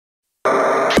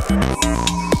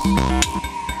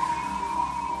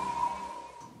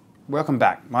Welcome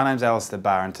back. My name's Alistair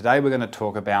Barr, and today we're going to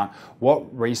talk about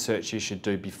what research you should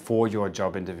do before your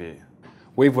job interview.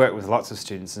 We've worked with lots of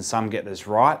students, and some get this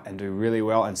right and do really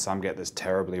well, and some get this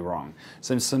terribly wrong.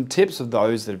 So some tips of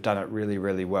those that have done it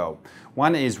really well.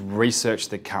 One is research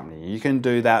the company. You can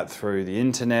do that through the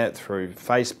internet, through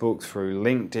Facebook, through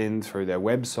LinkedIn, through their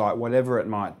website, whatever it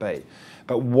might be.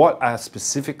 But what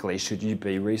specifically should you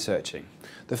be researching?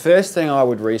 The first thing I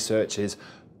would research is,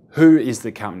 who is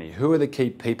the company? Who are the key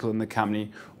people in the company?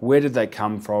 Where did they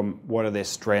come from? What are their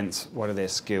strengths? What are their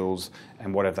skills?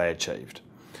 And what have they achieved?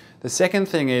 The second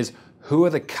thing is, who are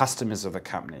the customers of the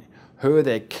company? Who are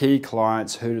their key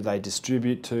clients? Who do they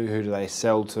distribute to? Who do they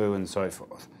sell to? And so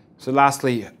forth. So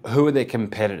lastly, who are their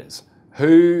competitors?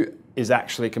 Who is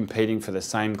actually competing for the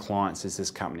same clients as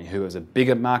this company? Who has a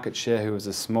bigger market share? Who has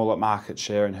a smaller market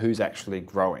share? And who's actually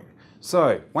growing?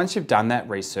 So once you've done that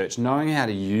research, knowing how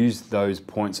to use those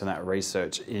points in that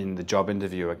research in the job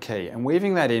interview are key. And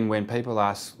weaving that in when people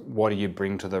ask, what do you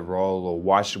bring to the role, or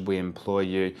why should we employ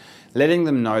you? Letting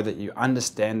them know that you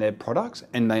understand their products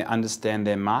and they understand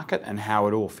their market and how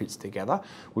it all fits together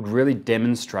would really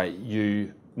demonstrate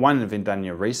you, one, having done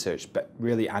your research, but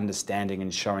really understanding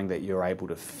and showing that you're able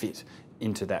to fit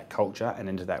into that culture and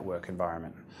into that work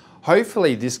environment.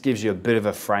 Hopefully this gives you a bit of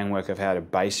a framework of how to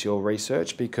base your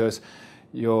research, because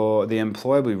the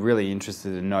employer will be really interested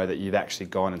to know that you've actually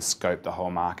gone and scoped the whole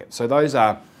market. So those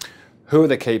are, who are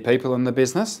the key people in the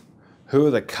business, who are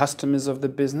the customers of the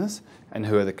business, and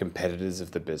who are the competitors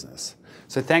of the business.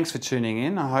 So thanks for tuning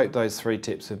in. I hope those 3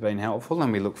 tips have been helpful,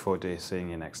 and we look forward to seeing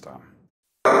you next time.